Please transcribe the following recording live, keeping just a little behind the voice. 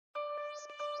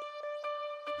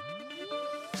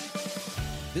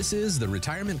This is the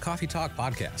Retirement Coffee Talk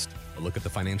podcast, a look at the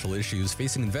financial issues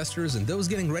facing investors and those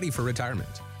getting ready for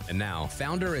retirement. And now,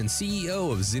 founder and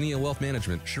CEO of Zinnia Wealth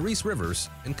Management, Sharice Rivers,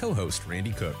 and co-host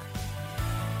Randy Cook.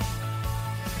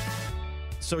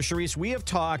 So, Sharice, we have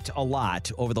talked a lot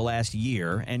over the last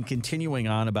year and continuing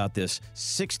on about this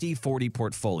 60-40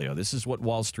 portfolio. This is what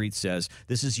Wall Street says.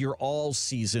 This is your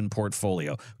all-season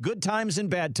portfolio. Good times and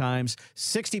bad times,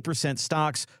 60%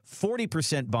 stocks,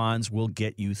 40% bonds will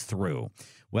get you through.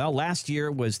 Well, last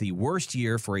year was the worst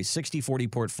year for a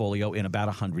 60-40 portfolio in about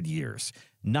 100 years.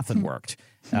 Nothing worked.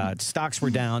 Stocks were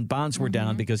down, bonds were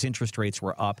down because interest rates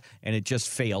were up, and it just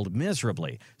failed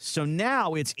miserably. So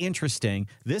now it's interesting.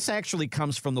 This actually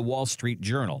comes from the Wall Street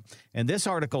Journal, and this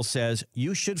article says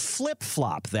you should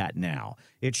flip-flop that now.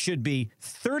 It should be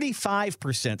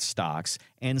 35% stocks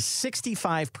and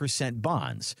 65%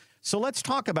 bonds. So let's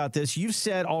talk about this. You've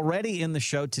said already in the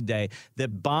show today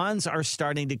that bonds are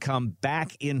starting to come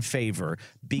back in favor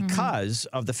because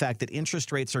of the fact that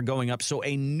interest rates are going up. So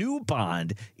a new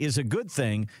bond is a good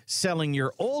thing. Selling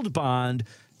your old bond,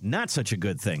 not such a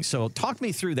good thing. So talk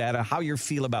me through that, how you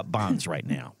feel about bonds right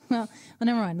now. Well,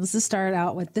 never mind. Let's just start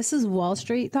out with this is Wall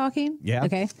Street talking. Yeah.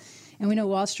 Okay. And we know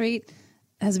Wall Street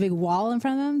has a big wall in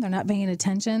front of them. They're not paying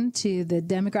attention to the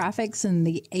demographics and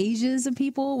the ages of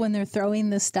people when they're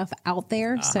throwing this stuff out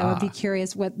there. So I'd be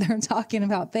curious what they're talking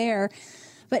about there.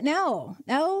 But no.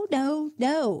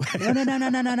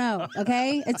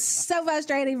 Okay. It's so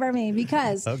frustrating for me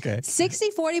because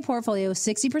 60-40 portfolio,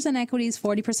 60% equities,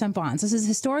 40% bonds. This is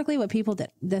historically what people did.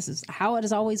 This is how it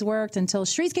has always worked until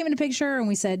Sharice came into picture and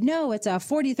we said, no, it's a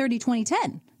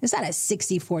 40-30-20-10. It's not a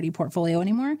 60-40 portfolio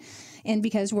anymore. And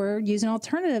because we're using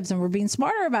alternatives and we're being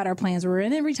smarter about our plans, we're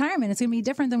in retirement. It's going to be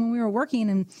different than when we were working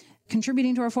and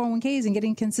contributing to our 401ks and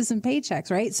getting consistent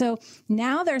paychecks, right? So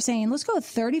now they're saying, let's go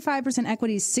 35%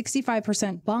 equities,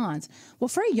 65% bonds. Well,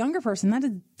 for a younger person, that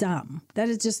is dumb. That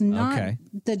is just not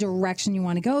the direction you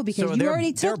want to go because you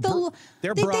already took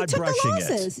they're broad brushing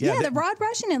losses. it. Yeah, they're broad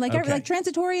brushing it. Like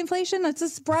transitory inflation, that's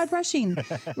just broad brushing,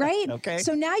 right?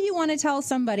 So now you want to tell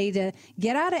somebody to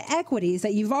get out of equities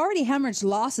that you've already hemorrhaged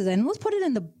losses in. Let's put it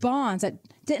in the bonds that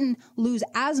didn't lose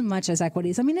as much as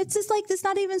equities. I mean, it's just like, it's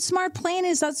not even smart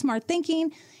planning. It's not smart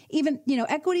thinking. Even,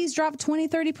 equities dropped 20,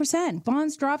 30%.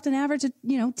 Bonds dropped an average of,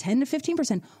 10 to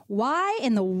 15%. Why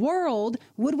in the world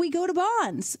would we go to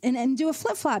bonds and do a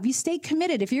flip-flop? You stay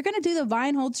committed. If you're going to do the buy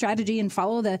and hold strategy and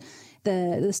follow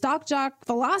the stock jock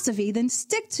philosophy, then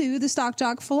stick to the stock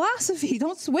jock philosophy.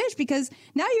 Don't switch because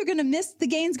now you're going to miss the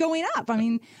gains going up. I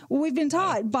mean, we've been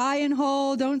taught buy and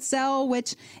hold, don't sell,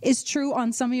 which is true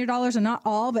on some of your dollars and not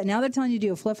all, but now they're telling you to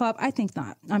do a flip-flop. I think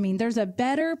not. I mean, there's a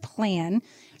better plan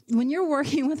when you're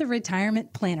working with a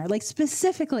retirement planner, like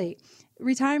specifically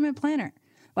retirement planner,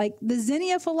 like the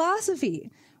Zinnia philosophy.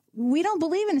 We don't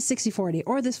believe in a 60-40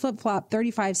 or this flip-flop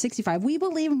 35-65. We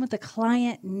believe in what the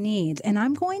client needs. And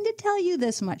I'm going to tell you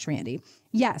this much, Randy.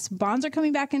 Yes, bonds are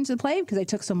coming back into play because they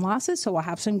took some losses, so we'll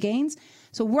have some gains.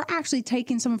 So we're actually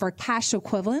taking some of our cash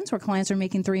equivalents where clients are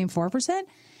making 3 and 4%,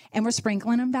 and we're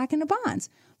sprinkling them back into bonds.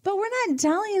 But we're not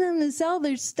telling them to sell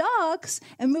their stocks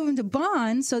and move them to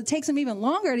bonds, so it takes them even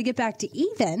longer to get back to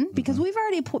even because we've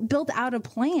already built out a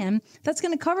plan that's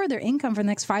going to cover their income for the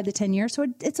next 5 to 10 years. So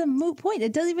it's a moot point.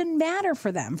 It doesn't even matter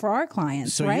for them, for our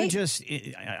clients, so right? You just,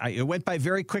 it went by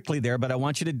very quickly there, but I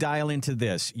want you to dial into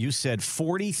this. You said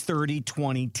 40, 30,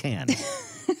 20, 10.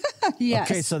 Yes.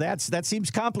 Okay, so that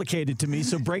seems complicated to me.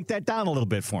 So break that down a little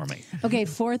bit for me. Okay,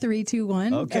 4, 3, 2,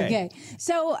 1. Okay.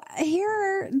 So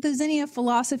here, the Zinnia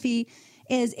philosophy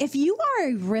is if you are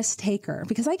a risk taker,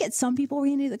 because I get some people,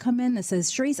 Randy, that come in that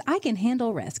says, Sharice, I can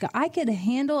handle risk. I could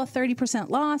handle a 30%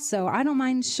 loss, so I don't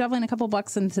mind shoveling a couple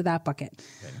bucks into that bucket.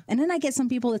 Okay. And then I get some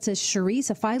people that says,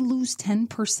 Sharice, if I lose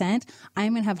 10%,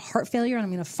 I'm going to have heart failure and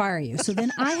I'm going to fire you. So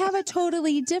then I have a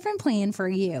totally different plan for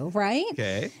you, right?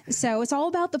 Okay. So it's all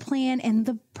about the plan and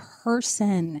the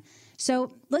person.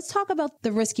 So let's talk about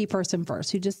the risky person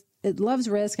first, who just loves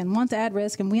risk and wants to add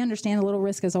risk, and we understand a little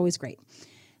risk is always great.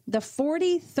 The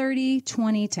 40, 30,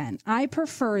 20, 10. I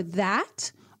prefer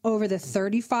that over the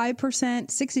 35%,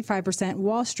 65%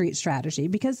 Wall Street strategy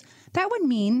because that would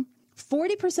mean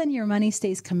 40% of your money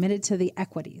stays committed to the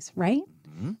equities, right?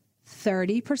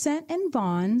 30% in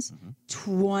bonds,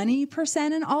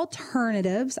 20% in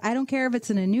alternatives. I don't care if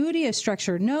it's an annuity, a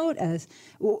structured note,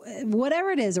 whatever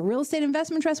it is, a real estate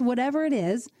investment trust, whatever it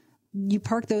is, you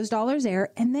park those dollars there,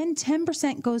 and then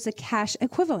 10% goes to cash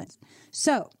equivalents.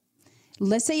 So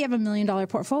let's say you have $1 million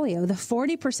portfolio. The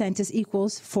 40% is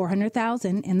equals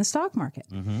 400,000 in the stock market.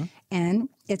 And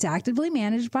it's actively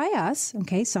managed by us.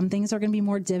 Okay. Some things are going to be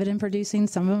more dividend producing.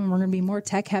 Some of them are going to be more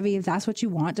tech heavy. If that's what you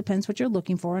want, depends what you're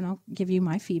looking for. And I'll give you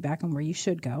my feedback on where you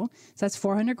should go. So that's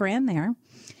 400 grand there.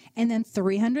 And then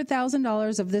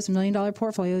 $300,000 of this $1 million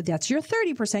portfolio, that's your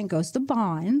 30%, goes to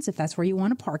bonds, if that's where you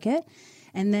want to park it.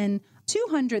 And then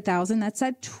 $200,000, that's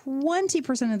at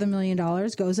 20% of the $1 million,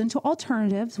 goes into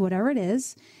alternatives, whatever it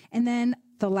is. And then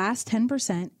the last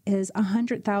 10% is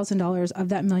 $100,000 of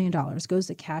that $1 million goes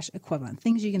to cash equivalent,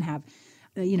 things you can have,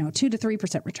 2 to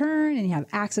 3% return, and you have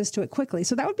access to it quickly.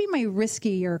 So that would be my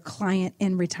riskier client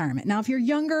in retirement. Now, if you're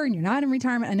younger and you're not in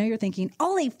retirement, I know you're thinking,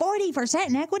 only 40%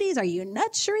 in equities? Are you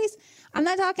nuts, Cherise? I'm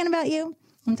not talking about you.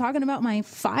 I'm talking about my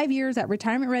 5 years at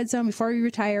Retirement Red Zone before you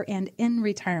retire and in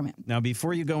retirement. Now,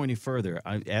 before you go any further,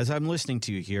 as I'm listening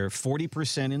to you here,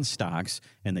 40% in stocks,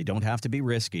 and they don't have to be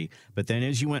risky. But then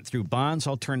as you went through bonds,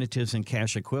 alternatives, and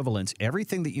cash equivalents,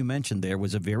 everything that you mentioned there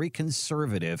was a very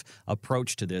conservative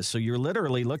approach to this. So you're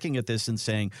literally looking at this and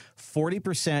saying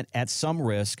 40% at some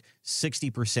risk,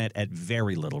 60% at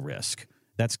very little risk.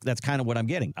 That's kind of what I'm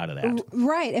getting out of that.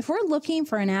 Right. If we're looking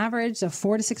for an average of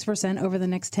 4 to 6% over the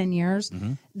next 10 years,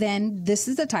 then this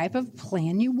is the type of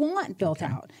plan you want built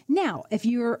out. Now, if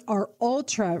you are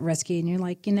ultra risky and you're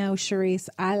like, Cherise,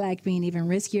 I like being even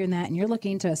riskier than that, and you're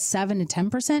looking to a 7 to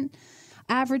 10%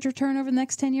 average return over the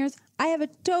next 10 years, I have a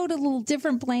total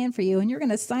different plan for you. And you're going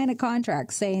to sign a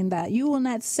contract saying that you will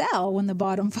not sell when the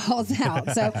bottom falls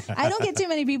out. So I don't get too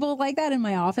many people like that in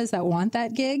my office that want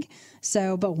that gig.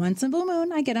 So, but once in a blue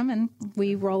moon, I get them and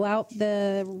we roll out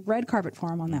the red carpet for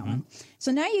them on that one.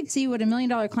 So now you can see what $1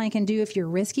 million client can do if you're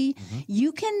risky.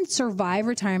 You can survive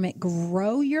retirement,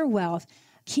 grow your wealth,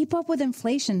 keep up with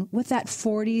inflation with that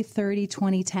 40, 30,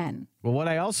 20, 10. Well, what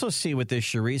I also see with this,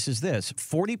 Cherise, is this.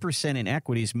 40% in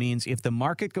equities means if the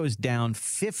market goes down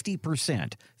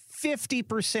 50%,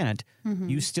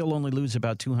 you still only lose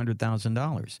about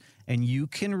 $200,000. And you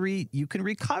can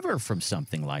recover from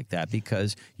something like that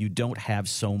because you don't have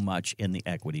so much in the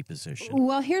equity position.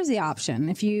 Well, here's the option.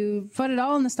 If you put it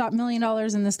all in the stock, $1 million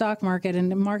in the stock market,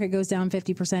 and the market goes down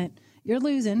 50%, you're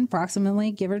losing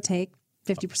approximately, give or take,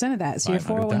 50% of that. So your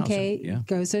 401k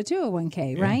goes to a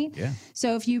 201k, right? Yeah.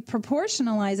 So if you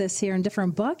proportionalize this here in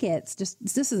different buckets,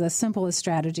 this is a simplest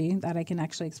strategy that I can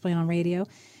actually explain on radio.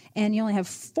 And you only have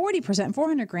 40%,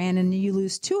 400 grand, and you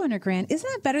lose 200 grand. Isn't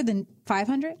that better than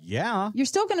 500? Yeah. You're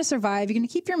still going to survive. You're going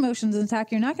to keep your emotions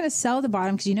intact. You're not going to sell the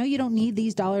bottom because you don't need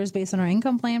these dollars based on our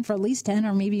income plan for at least 10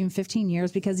 or maybe even 15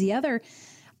 years because the other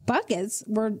buckets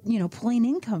we're pulling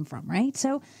income from, right?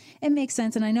 So it makes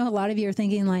sense. And I know a lot of you are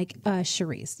thinking like,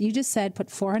 Cherise, you just said put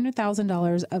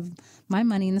 $400,000 of my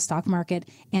money in the stock market,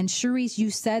 and Cherise,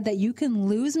 you said that you can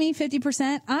lose me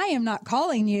 50%. I am not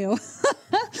calling you.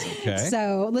 Okay.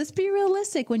 So let's be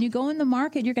realistic. When you go in the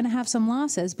market, you're going to have some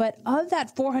losses, but of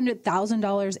that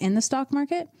 $400,000 in the stock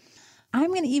market, I'm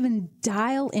going to even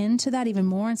dial into that even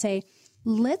more and say,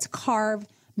 let's carve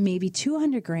maybe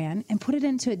 200 grand and put it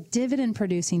into a dividend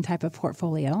producing type of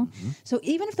portfolio. So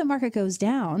even if the market goes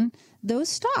down, those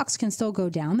stocks can still go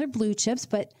down. They're blue chips,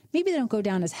 but maybe they don't go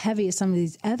down as heavy as some of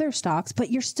these other stocks, but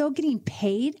you're still getting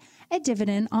paid a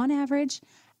dividend on average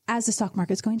as the stock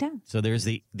market's going down. So there's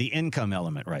the income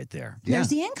element right there. There's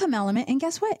the income element, and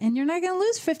guess what? And you're not going to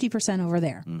lose 50% over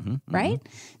there, right?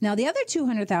 Now, the other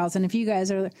 200,000, if you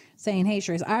guys are saying, hey,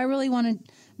 Cherise, I really want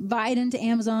to buy it into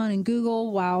Amazon and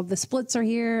Google while the splits are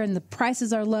here and the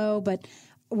prices are low, but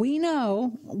we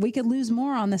know we could lose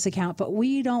more on this account, but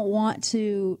we don't want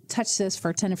to touch this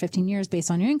for 10 or 15 years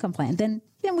based on your income plan. Then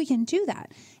we can do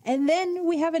that. And then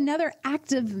we have another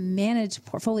active managed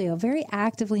portfolio, very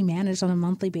actively managed on a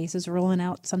monthly basis, rolling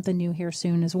out something new here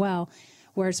soon as well,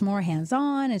 where it's more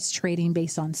hands-on. It's trading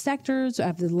based on sectors. I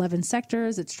have the 11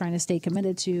 sectors. It's trying to stay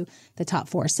committed to the top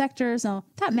 4 sectors. Now,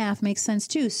 that math makes sense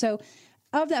too. So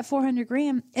of that 400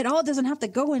 grand, it all doesn't have to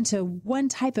go into one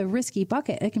type of risky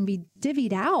bucket. It can be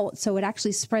divvied out so it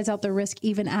actually spreads out the risk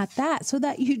even at that so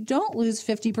that you don't lose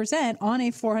 50% on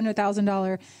a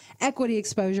 $400,000 equity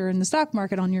exposure in the stock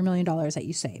market on your $1 million that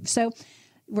you save. So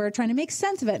we're trying to make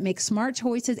sense of it, make smart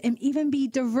choices, and even be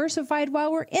diversified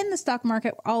while we're in the stock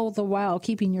market, all the while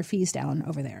keeping your fees down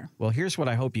over there. Well, here's what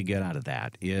I hope you get out of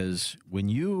that is when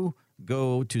you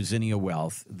go to Zinnia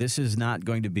Wealth, this is not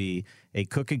going to be a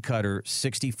cookie cutter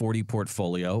 60-40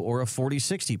 portfolio or a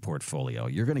 40-60 portfolio.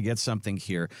 You're going to get something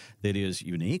here that is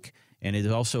unique, and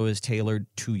it also is tailored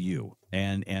to you.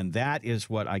 And that is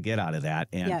what I get out of that.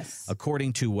 And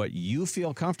according to what you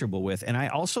feel comfortable with. And I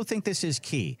also think this is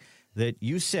key. that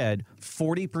you said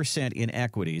 40% in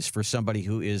equities for somebody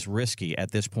who is risky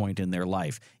at this point in their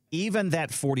life. Even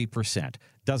that 40%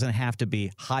 doesn't have to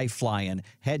be high-flying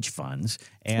hedge funds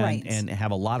and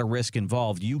have a lot of risk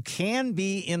involved. You can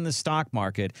be in the stock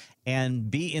market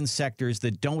and be in sectors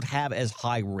that don't have as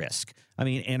high risk. I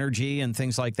mean, energy and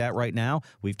things like that right now,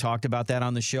 we've talked about that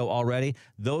on the show already.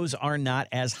 Those are not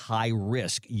as high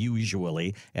risk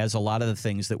usually as a lot of the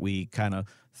things that we kind of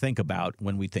think about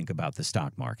when we think about the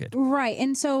stock market. Right.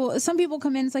 And so some people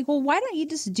come in, it's like, well, why don't you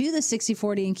just do the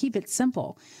 60-40 and keep it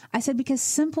simple? I said, because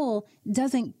simple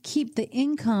doesn't keep the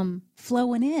income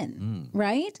flowing in,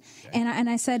 right? Okay. And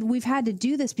I said, we've had to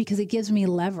do this because it gives me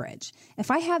leverage.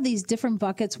 If I have these different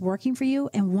buckets working for you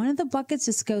and one of the buckets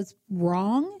just goes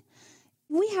wrong,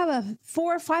 we have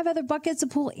 4 or 5 other buckets to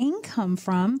pull income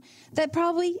from that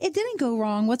probably it didn't go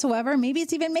wrong whatsoever. Maybe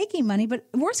it's even making money, but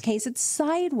worst case, it's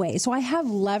sideways. So I have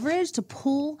leverage to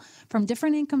pull from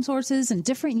different income sources in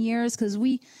different years because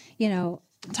we,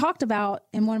 talked about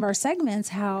in one of our segments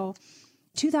how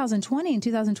 2020 and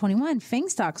 2021 FANG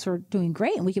stocks were doing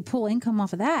great and we could pull income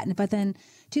off of that. But then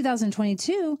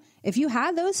 2022, if you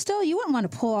had those still, you wouldn't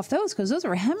want to pull off those because those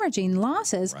were hemorrhaging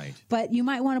losses. Right. But you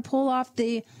might want to pull off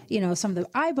the, some of the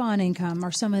I-bond income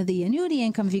or some of the annuity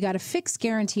income if you got a fixed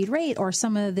guaranteed rate or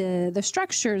some of the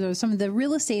structures or some of the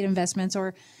real estate investments,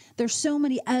 or there's so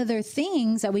many other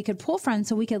things that we could pull from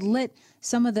so we could let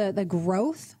some of the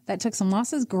growth that took some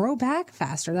losses grow back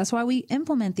faster. That's why we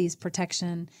implement these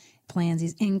protection plans,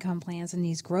 these income plans, and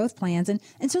these growth plans. And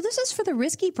so this is for the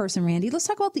risky person, Randy. Let's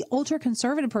talk about the ultra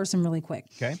conservative person really quick.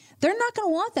 Okay. They're not going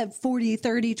to want that 40,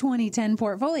 30, 20, 10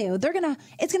 portfolio. It's going to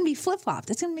be flip-flopped.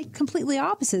 It's going to be completely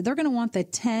opposite. They're going to want the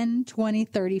 10, 20,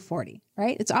 30, 40,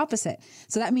 right? It's opposite.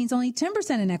 So that means only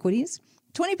 10% in equities,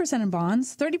 20% in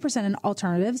bonds, 30% in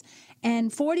alternatives,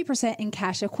 and 40% in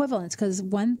cash equivalents.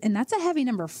 And that's a heavy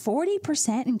number,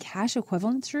 40% in cash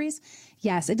equivalents, Sharice.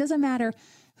 Yes, it doesn't matter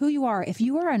who you are. If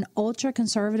you are an ultra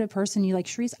conservative person, you're like,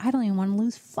 Sharice, I don't even want to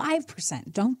lose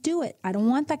 5%. Don't do it. I don't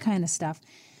want that kind of stuff.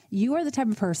 You are the type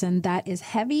of person that is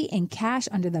heavy in cash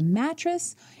under the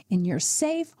mattress, in your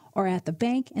safe, or at the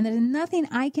bank, and there's nothing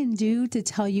I can do to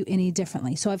tell you any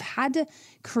differently. So I've had to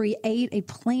create a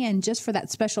plan just for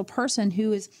that special person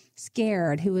who is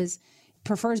scared, who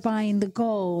prefers buying the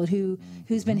gold,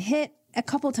 who's been hit a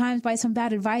couple times by some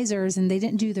bad advisors and they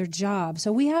didn't do their job.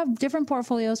 So we have different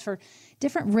portfolios for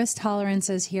different risk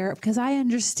tolerances here because I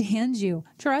understand you.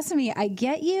 Trust me, I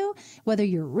get you, whether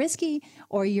you're risky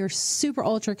or you're super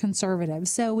ultra conservative.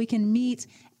 So we can meet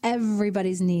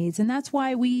everybody's needs. And that's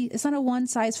why it's not a one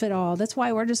size fit all. That's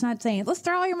why we're just not saying, let's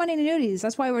throw all your money in annuities.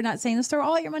 That's why we're not saying, let's throw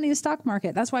all your money in the stock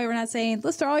market. That's why we're not saying,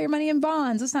 let's throw all your money in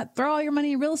bonds. Let's not throw all your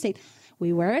money in real estate.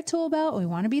 We wear a tool belt. We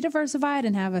want to be diversified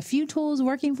and have a few tools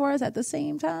working for us at the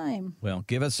same time. Well,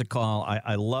 give us a call.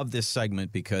 I love this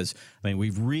segment because,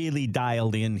 we've really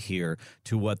dialed in here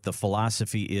to what the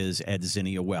philosophy is at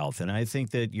Zinnia Wealth. And I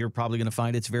think that you're probably going to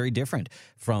find it's very different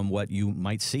from what you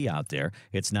might see out there.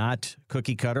 It's not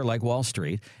cookie cutter like Wall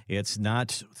Street. It's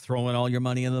not throwing all your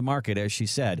money in the market, as she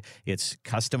said. It's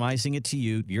customizing it to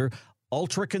you. You're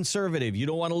ultra conservative. You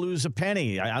don't want to lose a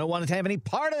penny. I don't want to have any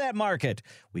part of that market.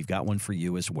 We've got one for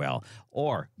you as well.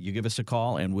 Or you give us a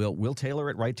call and we'll tailor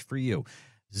it right for you.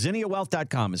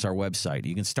 ZinniaWealth.com is our website.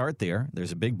 You can start there.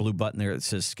 There's a big blue button there that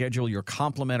says schedule your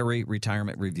complimentary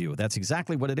retirement review. That's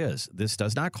exactly what it is. This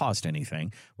does not cost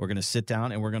anything. We're going to sit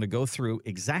down and we're going to go through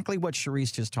exactly what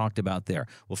Sharice just talked about there.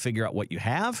 We'll figure out what you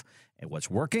have and what's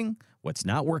working, what's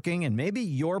not working, and maybe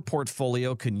your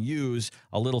portfolio can use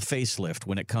a little facelift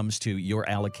when it comes to your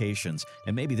allocations.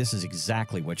 And maybe this is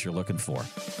exactly what you're looking for.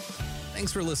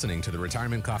 Thanks for listening to the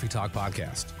Retirement Coffee Talk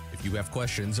podcast. If you have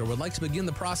questions or would like to begin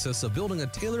the process of building a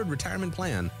tailored retirement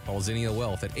plan, call Zinnia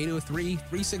Wealth at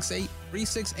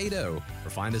 803-368-3680 or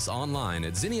find us online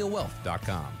at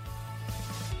ZinniaWealth.com.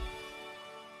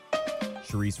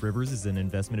 Sharice Rivers is an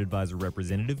investment advisor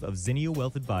representative of Zinnia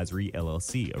Wealth Advisory,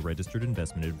 LLC, a registered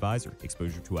investment advisor.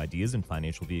 Exposure to ideas and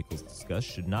financial vehicles discussed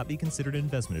should not be considered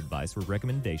investment advice or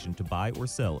recommendation to buy or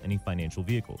sell any financial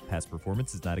vehicle. Past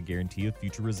performance is not a guarantee of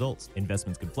future results.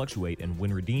 Investments can fluctuate and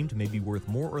when redeemed may be worth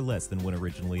more or less than when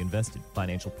originally invested.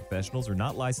 Financial professionals are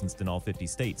not licensed in all 50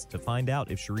 states. To find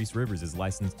out if Sharice Rivers is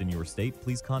licensed in your state,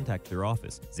 please contact their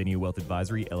office. Zinnia Wealth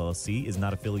Advisory, LLC is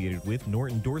not affiliated with nor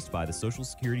endorsed by the Social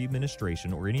Security Administration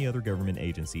Corporation or any other government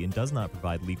agency and does not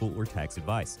provide legal or tax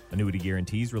advice. Annuity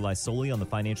guarantees rely solely on the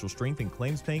financial strength and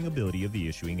claims-paying ability of the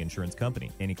issuing insurance company.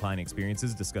 Any client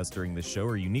experiences discussed during this show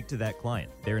are unique to that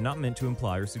client. They are not meant to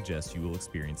imply or suggest you will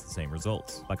experience the same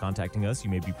results. By contacting us,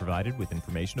 you may be provided with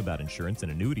information about insurance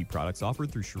and annuity products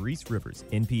offered through Sharice Rivers,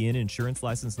 NPN Insurance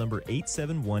License Number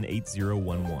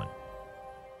 8718011.